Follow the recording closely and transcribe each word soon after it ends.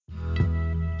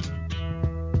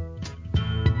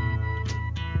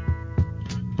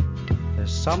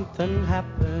something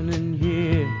happening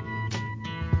here.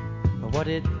 What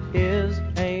it is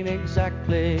ain't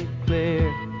exactly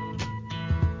clear.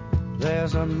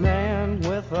 There's a man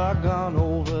with a gun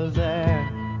over there,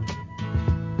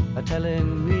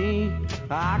 telling me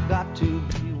I got to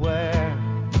beware.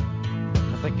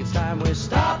 I think it's time we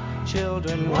stop,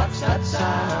 children. What's that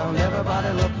sound?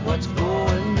 Everybody look what's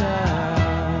going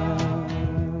down.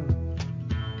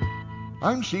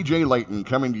 I'm CJ Layton,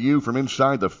 coming to you from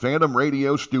inside the Phantom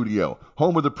Radio studio,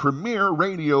 home of the premier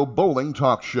radio bowling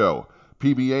talk show.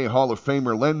 PBA Hall of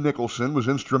Famer Len Nicholson was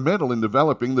instrumental in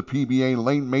developing the PBA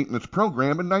lane maintenance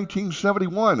program in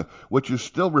 1971, which is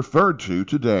still referred to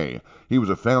today. He was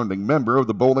a founding member of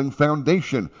the Bowling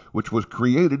Foundation, which was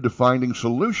created to finding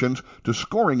solutions to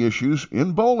scoring issues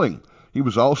in bowling. He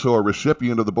was also a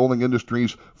recipient of the bowling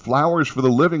industry's Flowers for the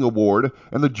Living Award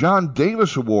and the John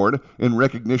Davis Award in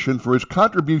recognition for his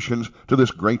contributions to this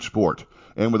great sport.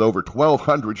 And with over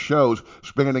 1,200 shows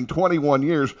spanning 21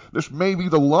 years, this may be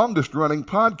the longest-running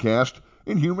podcast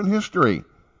in human history.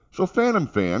 So, Phantom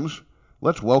fans,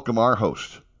 let's welcome our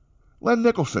host, Len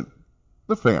Nicholson,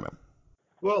 the Phantom.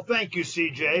 Well, thank you,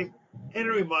 CJ. And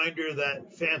a reminder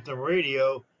that Phantom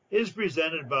Radio is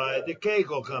presented by the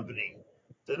Kegel Company,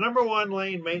 the #1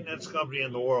 lane maintenance company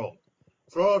in the world.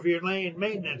 For all of your lane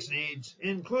maintenance needs,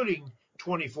 including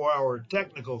 24-hour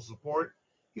technical support,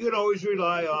 you can always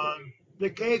rely on the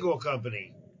Kegel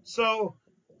Company. So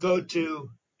go to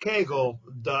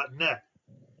kegel.net.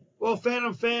 Well,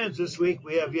 Phantom fans, this week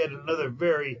we have yet another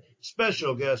very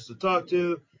special guest to talk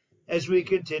to as we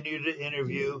continue to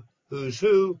interview who's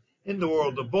who in the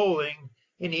world of bowling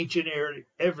in each and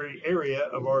every area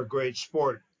of our great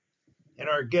sport. And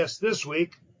our guest this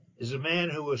week is a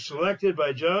man who was selected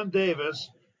by John Davis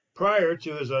prior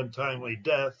to his untimely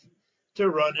death to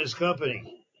run his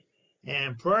company.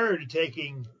 And prior to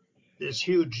taking this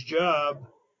huge job,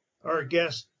 our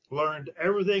guest learned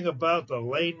everything about the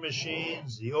lane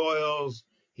machines, the oils.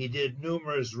 He did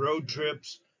numerous road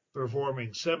trips,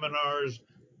 performing seminars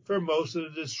for most of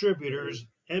the distributors,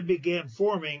 and began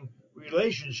forming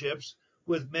relationships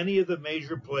with many of the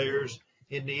major players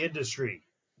in the industry.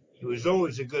 He was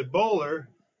always a good bowler,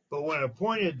 but when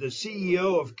appointed the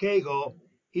CEO of Kegel,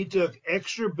 he took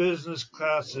extra business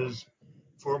classes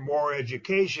for more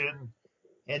education,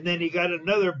 and then he got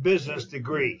another business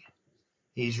degree.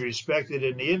 He's respected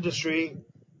in the industry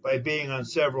by being on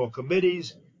several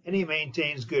committees, and he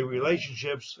maintains good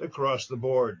relationships across the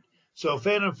board. So,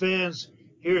 Phantom fans,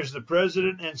 here's the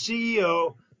president and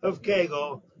CEO of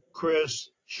Kegel,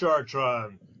 Chris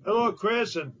Chartrand. Hello,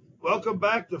 Chris, and welcome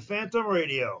back to Phantom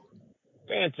Radio.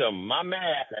 Phantom, my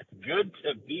man, it's good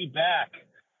to be back.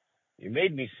 You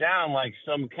made me sound like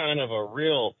some kind of a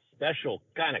real special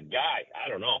kind of guy. I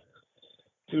don't know.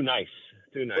 Too nice.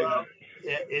 Well,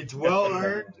 it's well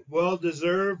earned, well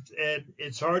deserved, and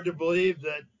it's hard to believe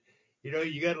that,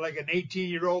 you got like an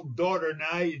 18-year-old daughter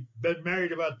now. You've been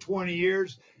married about 20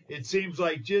 years. It seems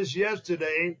like just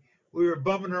yesterday we were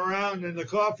bumming around in the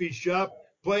coffee shop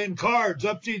playing cards,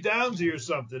 upsy downsy or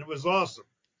something. It was awesome.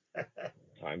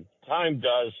 Time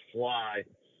does fly.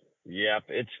 Yep,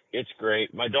 it's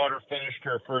great. My daughter finished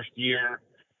her first year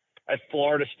at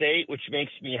Florida State, which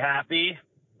makes me happy.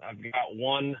 I've got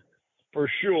one for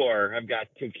sure. I've got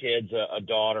two kids, a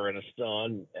daughter and a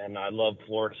son, and I love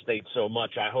Florida State so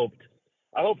much. I hoped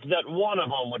that one of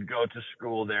them would go to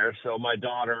school there. So my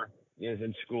daughter is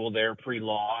in school there,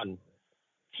 pre-law, and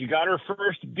she got her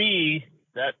first B.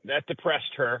 That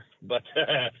depressed her, but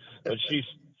but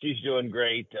she's doing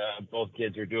great. Both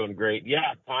kids are doing great.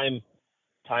 Yeah, time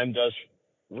does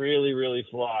really, really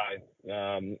fly.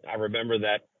 I remember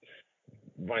that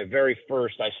my very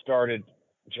first, I started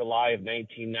July of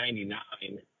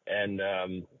 1999,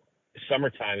 and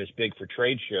summertime is big for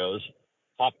trade shows.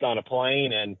 Hopped on a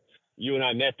plane, and you and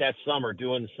I met that summer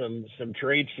doing some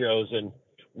trade shows, and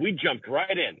we jumped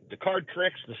right in. The card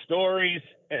tricks, the stories,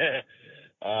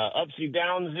 upsy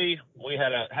downsy. We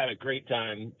had a great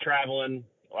time traveling.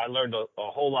 I learned a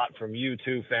whole lot from you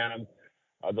too, Phantom.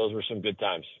 Those were some good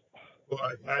times. Well,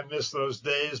 I miss those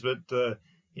days, but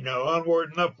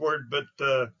onward and upward. But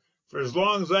for as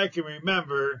long as I can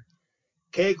remember,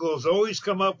 Kegel's always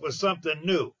come up with something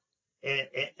new,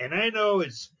 and I know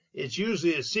it's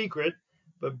usually a secret,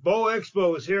 but Bow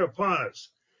Expo is here upon us.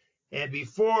 And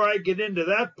before I get into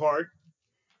that part,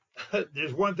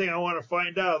 there's one thing I want to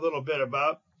find out a little bit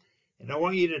about, and I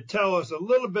want you to tell us a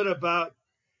little bit about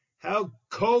how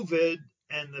COVID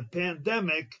and the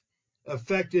pandemic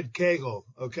affected Kegel,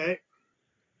 okay?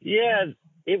 Yeah,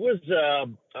 it was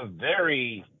a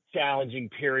very challenging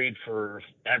period for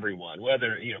everyone,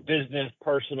 whether, business,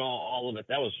 personal, all of it.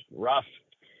 That was rough.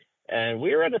 and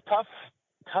we were in a tough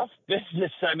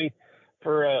business. I mean,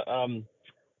 for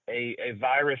a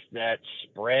virus that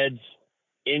spreads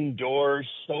indoors,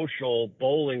 social,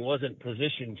 bowling wasn't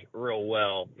positioned real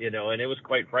well, and it was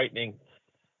quite frightening.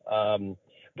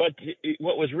 But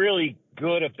what was really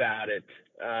good about it,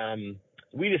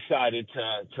 we decided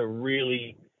to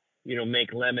really,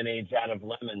 make lemonades out of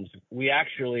lemons. We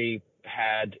actually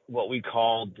had what we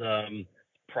called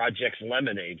Projects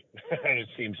Lemonade. It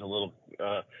seems a little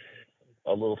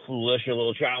foolish, a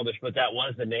little childish, but that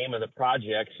was the name of the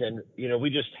projects. And, we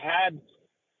just had,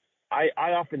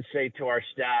 I often say to our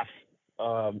staff,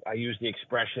 I use the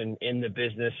expression in the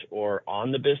business or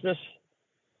on the business.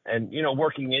 And,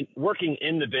 working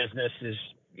in the business is,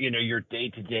 your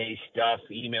day-to-day stuff,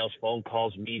 emails, phone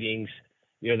calls, meetings,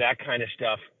 that kind of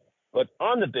stuff. But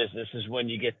on the business is when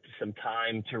you get some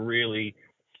time to really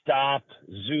stop,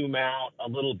 zoom out a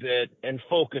little bit, and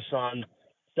focus on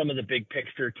some of the big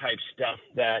picture type stuff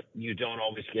that you don't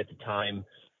always get the time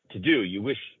to do. You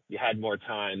wish you had more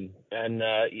time. And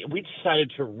we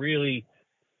decided to really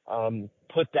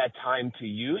put that time to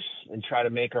use and try to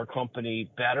make our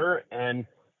company better. And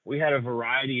we had a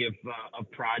variety of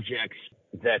projects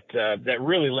that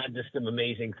really led to some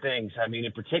amazing things. I mean,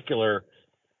 in particular,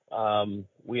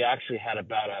 we actually had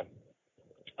about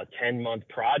a 10-month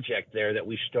project there that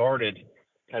we started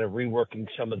kind of reworking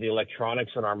some of the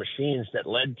electronics on our machines that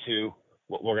led to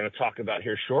what we're going to talk about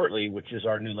here shortly, which is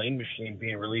our new lane machine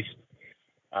being released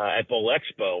at Bowl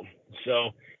Expo. So,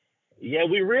 yeah,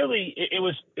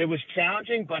 it was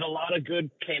challenging, but a lot of good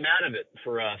came out of it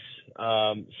for us.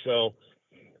 So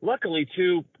luckily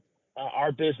too,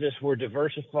 our business, we're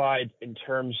diversified in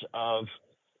terms of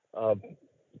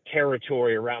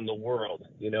territory around the world.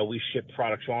 We ship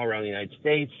products all around the United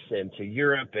States and to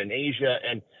Europe and Asia.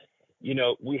 And,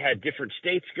 we had different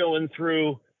states going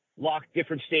through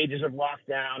different stages of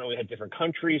lockdown, and we had different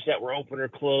countries that were open or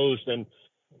closed. And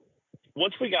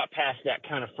once we got past that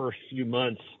kind of first few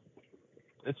months,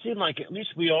 it seemed like at least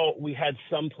we had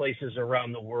some places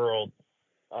around the world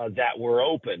that were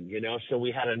open, so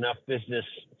we had enough business,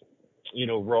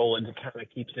 rolling to kind of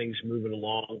keep things moving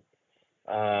along.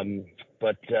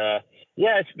 But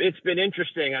yeah, it's been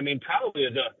interesting. I mean, probably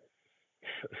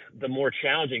the more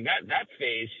challenging that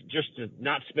phase, just to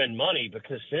not spend money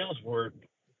because sales were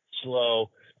slow,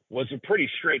 was a pretty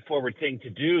straightforward thing to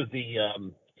do.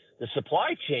 The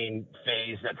supply chain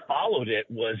phase that followed it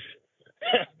was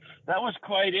that was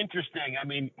quite interesting. I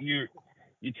mean, you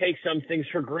take some things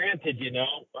for granted,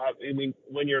 I mean,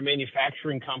 when you're a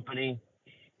manufacturing company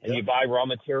and you buy raw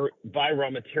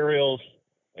materials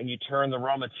and you turn the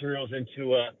raw materials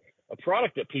into a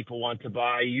product that people want to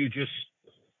buy, you just,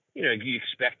 you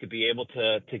expect to be able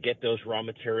to get those raw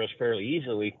materials fairly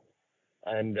easily.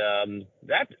 And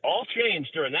that all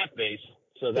changed during that phase.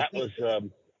 So that was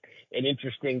an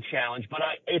interesting challenge. But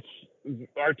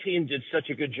our team did such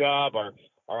a good job.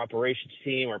 Our operations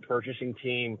team, our purchasing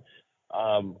team,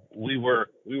 our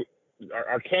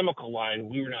chemical line,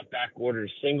 we were not back ordered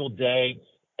a single day.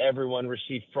 Everyone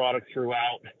received product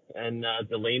throughout, and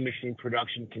the lane machine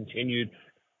production continued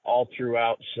all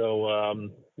throughout. So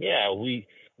yeah, we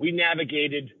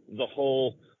navigated the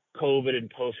whole COVID and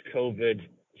post-COVID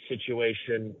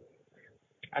situation,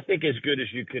 I think, as good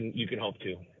as you can hope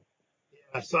to.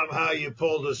 Yeah, somehow you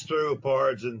pulled us through,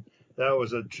 Pards, and that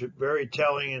was a very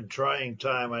telling and trying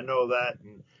time. I know that.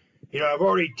 And, I've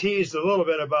already teased a little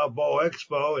bit about Bowl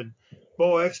Expo, and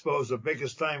Bowl Expo is the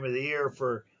biggest time of the year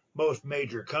for most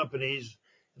major companies.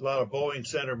 A lot of bowling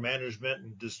center management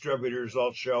and distributors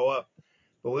all show up.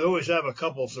 But we always have a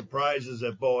couple surprises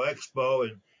at Bowl Expo,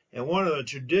 and one of the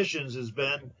traditions has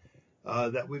been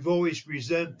that we've always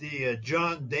present the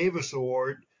John Davis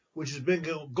Award, which has been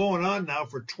going on now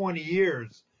for 20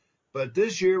 years. But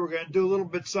this year we're going to do a little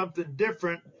bit something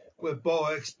different with Bowl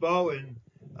Expo, and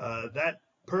that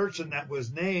person that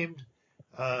was named,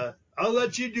 I'll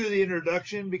let you do the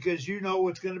introduction because you know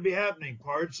what's going to be happening,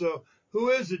 Part. So who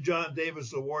is the John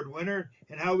Davis Award winner,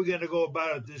 and how are we going to go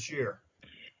about it this year?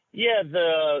 Yeah,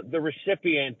 the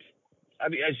recipient, I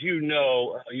mean, as you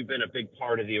know, you've been a big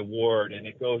part of the award, and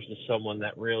it goes to someone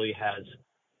that really has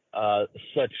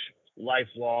such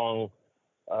lifelong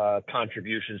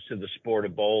contributions to the sport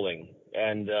of bowling.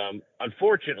 And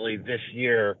unfortunately, this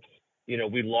year,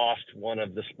 we lost one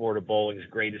of the sport of bowling's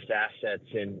greatest assets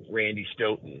in Randy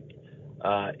Stoughton.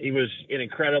 He was an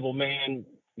incredible man.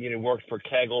 Worked for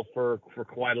Kegel for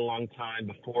quite a long time.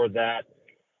 Before that,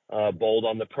 bowled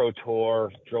on the Pro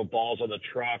Tour, drove balls on the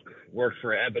truck, worked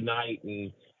for Ebonite,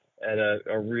 and at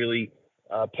a really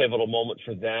pivotal moment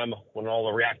for them when all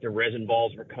the reactor resin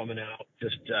balls were coming out.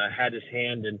 Just had his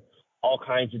hand in all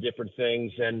kinds of different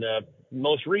things. And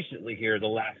most recently here, the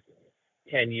last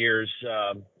 10 years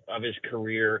of his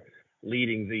career,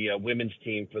 leading the women's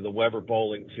team for the Weber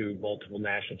Bowling to multiple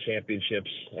national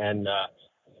championships. And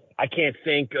I can't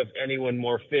think of anyone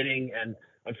more fitting. And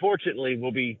unfortunately,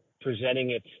 we'll be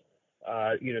presenting it,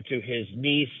 to his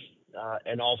niece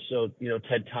and also,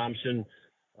 Ted Thompson,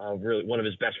 really one of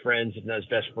his best friends, if not his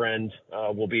best friend,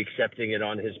 will be accepting it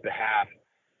on his behalf.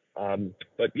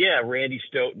 But yeah, Randy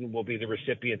Stoughton will be the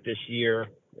recipient this year.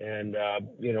 And,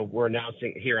 we're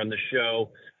announcing here on the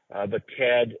show, but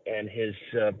Ted and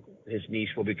his niece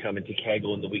will be coming to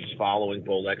Kegel in the weeks following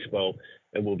Bowl Expo,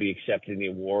 and will be accepting the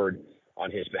award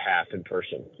on his behalf in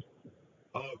person.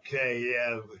 Okay,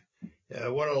 yeah,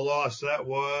 what a loss that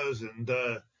was, and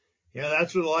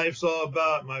that's what life's all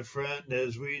about, my friend.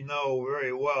 As we know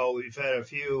very well, we've had a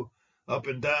few up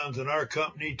and downs in our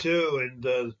company too,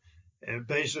 and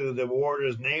basically the award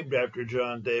is named after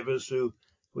John Davis, who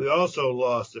we also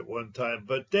lost at one time.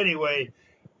 But anyway,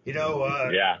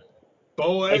 Yeah.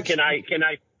 Bo Hey, X. can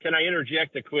I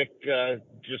interject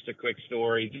just a quick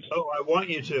story? Oh, I want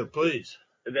you to, please.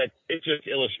 That it just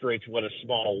illustrates what a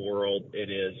small world it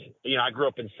is. I grew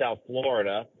up in South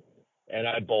Florida, and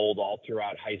I bowled all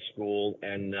throughout high school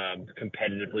and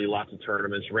competitively, lots of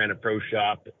tournaments, ran a pro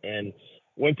shop, and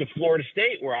went to Florida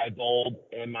State where I bowled.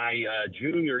 In my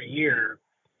junior year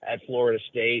at Florida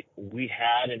State, we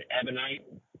had an Ebonite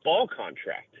ball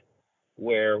contract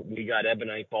where we got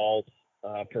Ebonite balls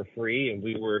for free, and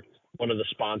we were one of the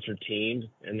sponsored teams.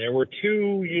 And there were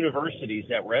two universities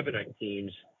that were Ebonite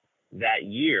teams that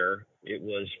year. It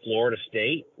was Florida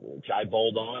State, which I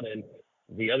bowled on, and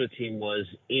the other team was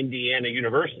Indiana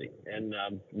University. And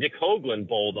Nick Hoagland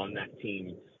bowled on that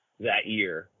team that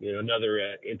year.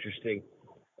 Another interesting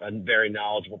and very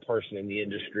knowledgeable person in the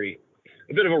industry.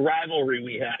 A bit of a rivalry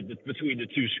we had between the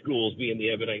two schools, being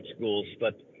the Ebonite schools,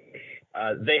 but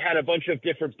they had a bunch of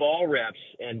different ball reps,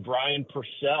 and Brian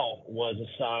Purcell was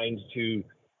assigned to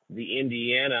the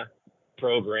Indiana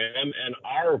program, and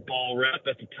our ball rep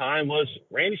at the time was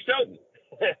Randy Stoughton.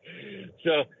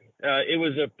 So it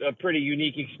was a pretty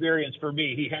unique experience for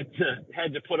me. He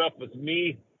had to put up with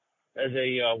me as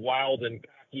a wild and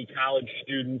cocky college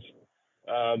student,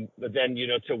 but then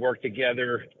to work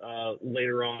together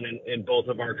later on in both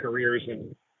of our careers,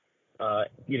 and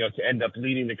to end up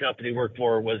leading the company we worked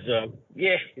for was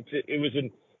it was an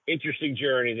interesting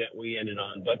journey that we ended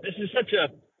on. But this is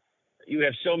you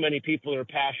have so many people that are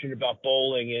passionate about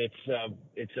bowling, and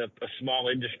it's a small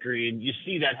industry, and you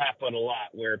see that happen a lot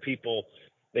where people,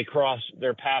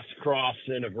 their paths cross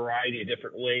in a variety of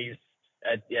different ways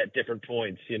at different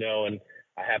points, and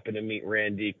I happened to meet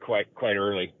Randy quite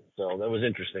early, so that was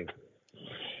interesting.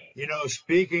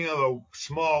 Speaking of a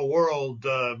small world,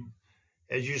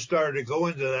 as you started to go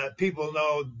into that, people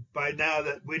know by now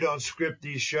that we don't script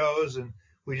these shows, and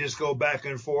we just go back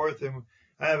and forth, and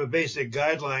I have a basic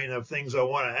guideline of things I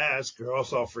want to ask, or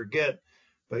else I'll forget.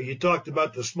 But you talked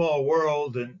about the small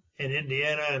world in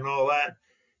Indiana and all that,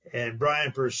 and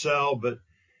Brian Purcell,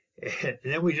 and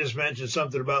then we just mentioned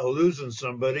something about losing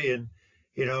somebody, and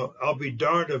I'll be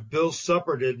darned if Bill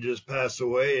Supper didn't just pass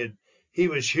away, and he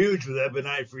was huge with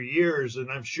Ebonite for years,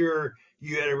 and I'm sure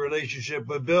you had a relationship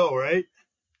with Bill, right?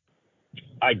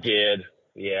 I did.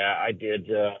 Yeah, I did.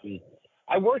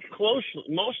 I worked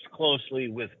most closely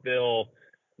with Bill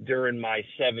during my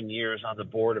 7 years on the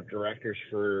board of directors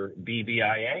for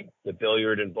BBIA, the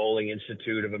Billiard and Bowling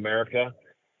Institute of America.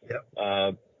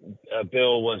 Yep.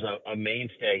 Bill was a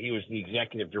mainstay. He was the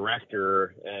executive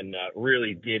director and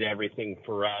really did everything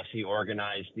for us. He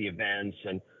organized the events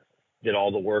and did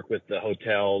all the work with the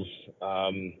hotels,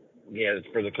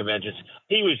 for the conventions.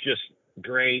 He was just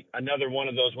great. Another one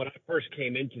of those, when I first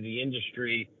came into the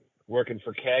industry working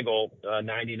for Kegel,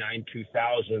 99,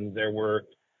 2000, there were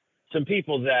some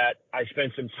people that I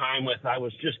spent some time with. I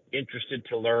was just interested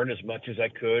to learn as much as I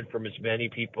could from as many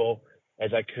people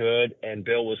as I could. And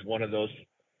Bill was one of those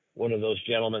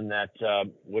gentlemen that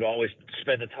would always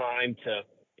spend the time to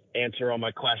answer all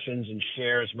my questions and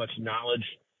share as much knowledge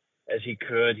as he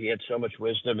could. He had so much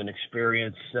wisdom and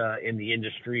experience in the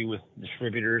industry with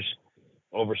distributors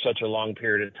over such a long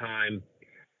period of time.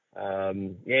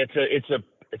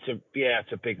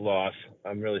 It's a big loss.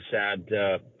 I'm really sad.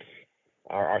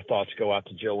 Our thoughts go out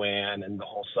to Joanne and the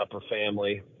whole Supper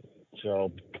family.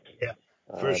 So yeah,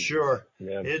 for sure.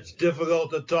 Yeah. It's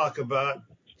difficult to talk about,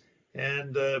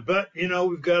 and but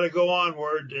we've got to go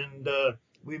onward. And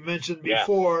we mentioned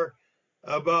before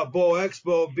about Bowl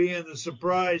Expo being the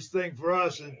surprise thing for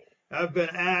us, and I've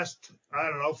been asked, I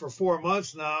don't know, for 4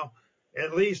 months now,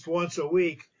 at least once a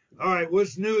week, All right,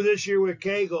 what's new this year with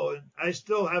Kegel? And I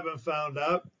still haven't found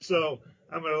out, so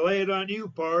I'm going to lay it on you,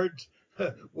 Pards.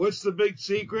 What's the big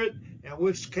secret, and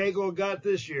what's Kegel got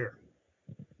this year?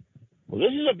 Well,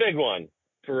 this is a big one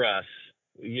for us.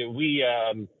 We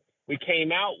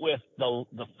came out with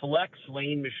the Flex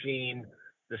lane machine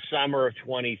the summer of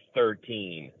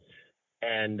 2013,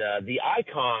 and the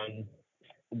Icon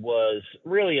was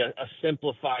really a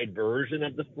simplified version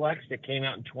of the Flex that came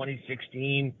out in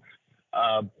 2016.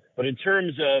 But in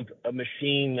terms of a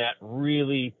machine that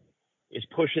really is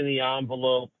pushing the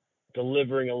envelope,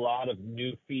 delivering a lot of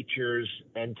new features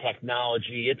and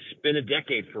technology, it's been a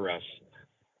decade for us.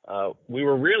 We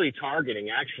were really targeting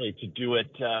actually to do it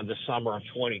the summer of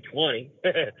 2020.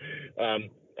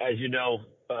 As you know,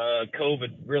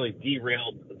 COVID really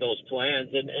derailed those plans.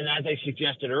 And as I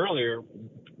suggested earlier,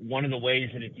 one of the ways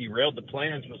that it derailed the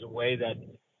plans was a way that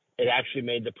it actually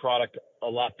made the product a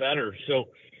lot better. So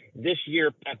this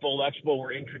year at Bowl Expo,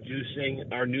 we're introducing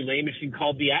our new lane machine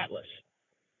called the Atlas.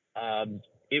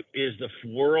 It is the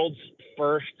world's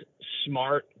first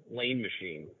smart lane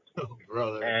machine. Oh,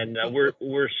 brother. And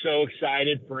we're so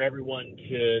excited for everyone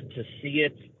to see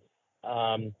it.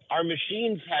 Our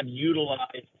machines have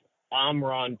utilized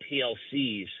Omron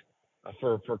PLCs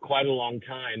for quite a long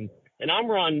time. And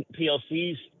Omron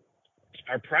PLCs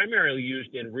are primarily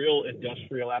used in real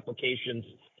industrial applications.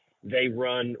 They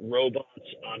run robots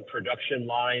on production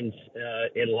lines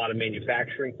in a lot of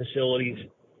manufacturing facilities.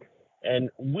 And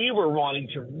we were wanting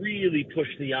to really push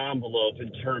the envelope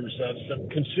in terms of some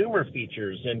consumer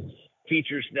features and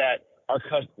features that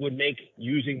would make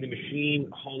using the machine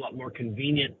a whole lot more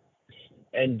convenient.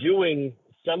 And doing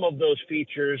some of those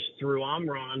features through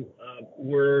Omron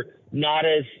were not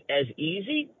as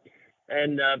easy.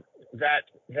 And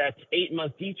that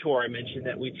 8-month detour I mentioned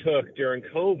that we took during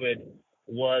COVID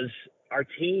was our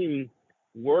team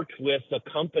worked with a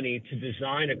company to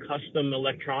design a custom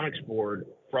electronics board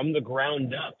from the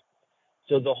ground up.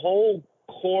 So the whole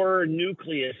core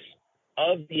nucleus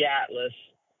of the Atlas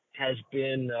has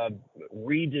been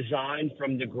redesigned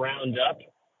from the ground up.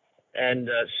 And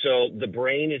so the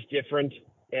brain is different.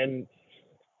 And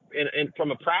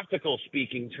from a practical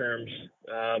speaking terms,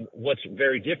 what's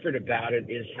very different about it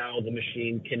is how the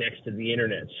machine connects to the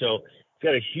internet. So it's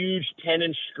got a huge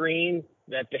 10-inch screen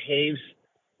that behaves,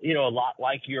 a lot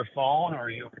like your phone or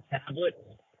your tablet.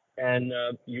 And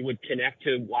you would connect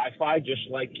to Wi-Fi just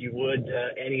like you would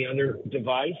any other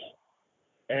device.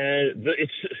 And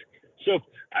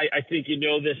I think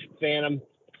this, Phantom.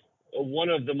 One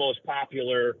of the most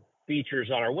popular features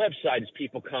on our website is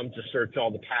people come to search all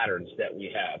the patterns that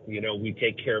we have. We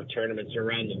take care of tournaments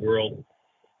around the world,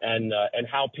 and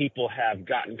how people have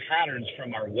gotten patterns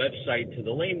from our website to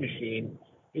the lane machine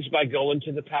is by going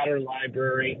to the pattern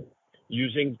library,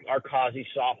 using our Kazi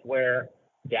software,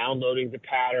 downloading the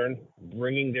pattern,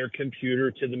 bringing their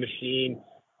computer to the machine,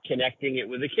 connecting it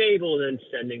with a cable, and then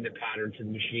sending the pattern to the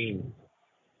machine.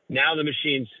 Now the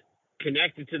machine's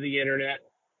connected to the internet.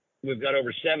 We've got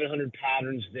over 700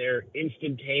 patterns there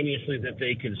instantaneously that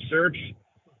they can search.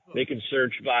 They can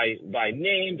search by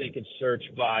name. They can search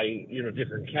by,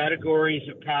 different categories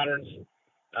of patterns.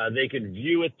 They can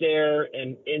view it there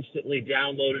and instantly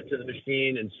download it to the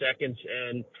machine in seconds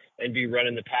and be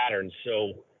running the patterns.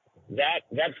 So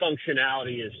that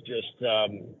functionality is just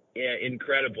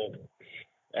incredible.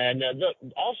 And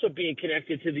also being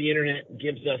connected to the internet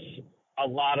gives us a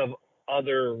lot of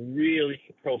other really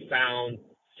profound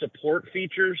support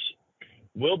features.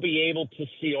 We'll be able to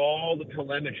see all the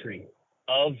telemetry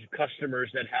of customers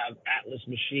that have Atlas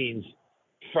machines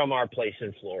from our place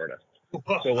in Florida.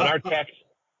 So when our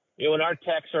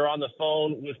techs are on the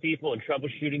phone with people and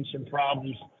troubleshooting some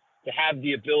problems, to have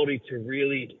the ability to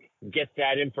really get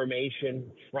that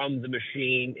information from the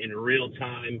machine in real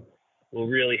time will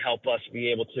really help us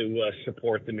be able to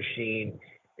support the machine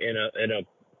in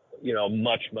a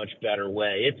much better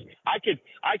way. I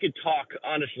could talk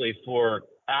honestly for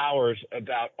hours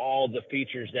about all the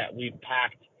features that we've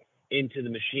packed into the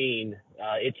machine.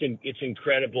 It's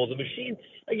incredible. The machine,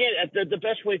 again, the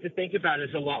best way to think about it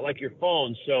is a lot like your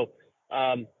phone. So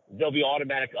there'll be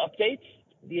automatic updates,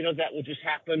 that will just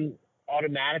happen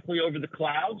automatically over the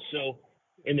cloud. So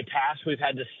in the past, we've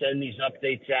had to send these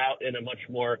updates out in a much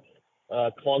more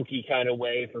clunky kind of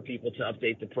way for people to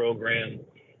update the program.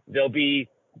 There'll be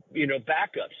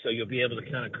backups. So you'll be able to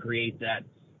kind of create that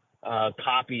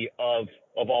copy of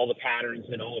all the patterns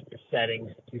and all of the settings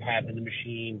that you have in the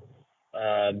machine,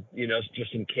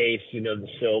 just in case,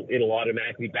 so it'll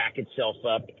automatically back itself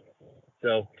up.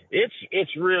 So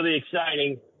it's really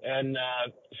exciting. And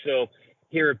so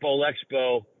here at Bowl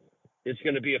Expo, it's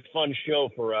going to be a fun show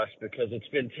for us because it's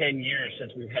been 10 years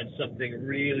since we've had something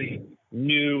really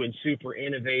new and super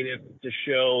innovative to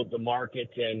show the market.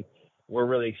 And we're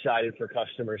really excited for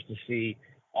customers to see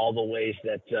all the ways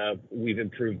that we've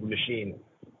improved the machine.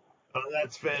 Oh,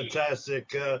 that's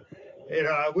fantastic.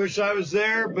 I wish I was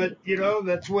there, but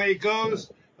that's the way it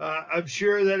goes. I'm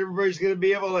sure that everybody's going to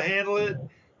be able to handle it,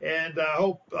 and I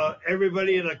hope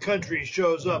everybody in the country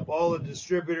shows up, all the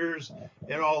distributors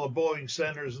and all the bowling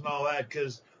centers and all that,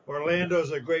 because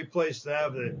Orlando's a great place to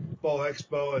have the Bowl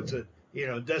Expo. It's a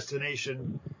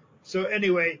destination. So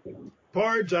anyway,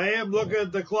 Pards, I am looking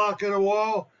at the clock on the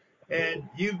wall. And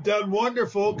you've done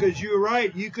wonderful, because you're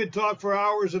right. You could talk for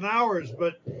hours and hours,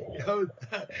 but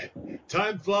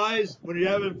time flies when you're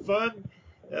having fun.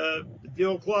 The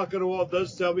old clock on the wall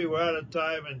does tell me we're out of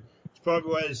time, and it's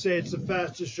probably why they say it's the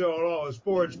fastest show in all of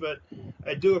sports. But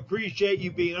I do appreciate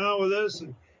you being on with us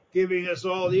and giving us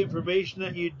all the information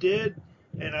that you did.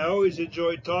 And I always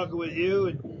enjoyed talking with you,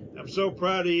 and I'm so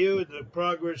proud of you and the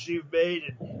progress you've made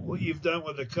and what you've done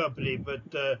with the company.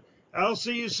 But I'll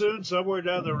see you soon somewhere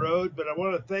down the road, but I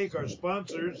want to thank our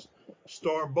sponsors,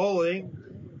 Storm Bowling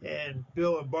and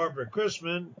Bill and Barbara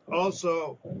Chrisman.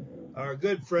 Also, our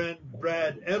good friend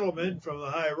Brad Edelman from the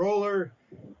High Roller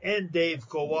and Dave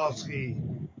Kowalski.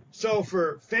 So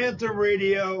for Phantom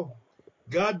Radio,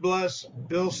 God bless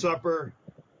Bill Supper.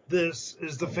 This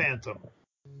is the Phantom.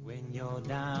 When you're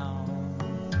down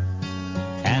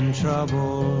and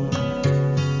troubled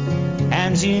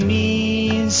and you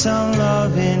need some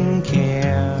love and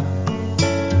care,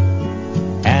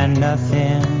 and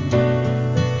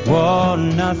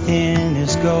nothing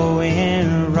is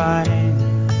going right.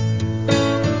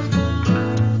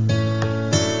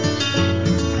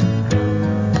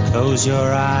 Close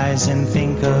your eyes and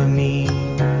think of me.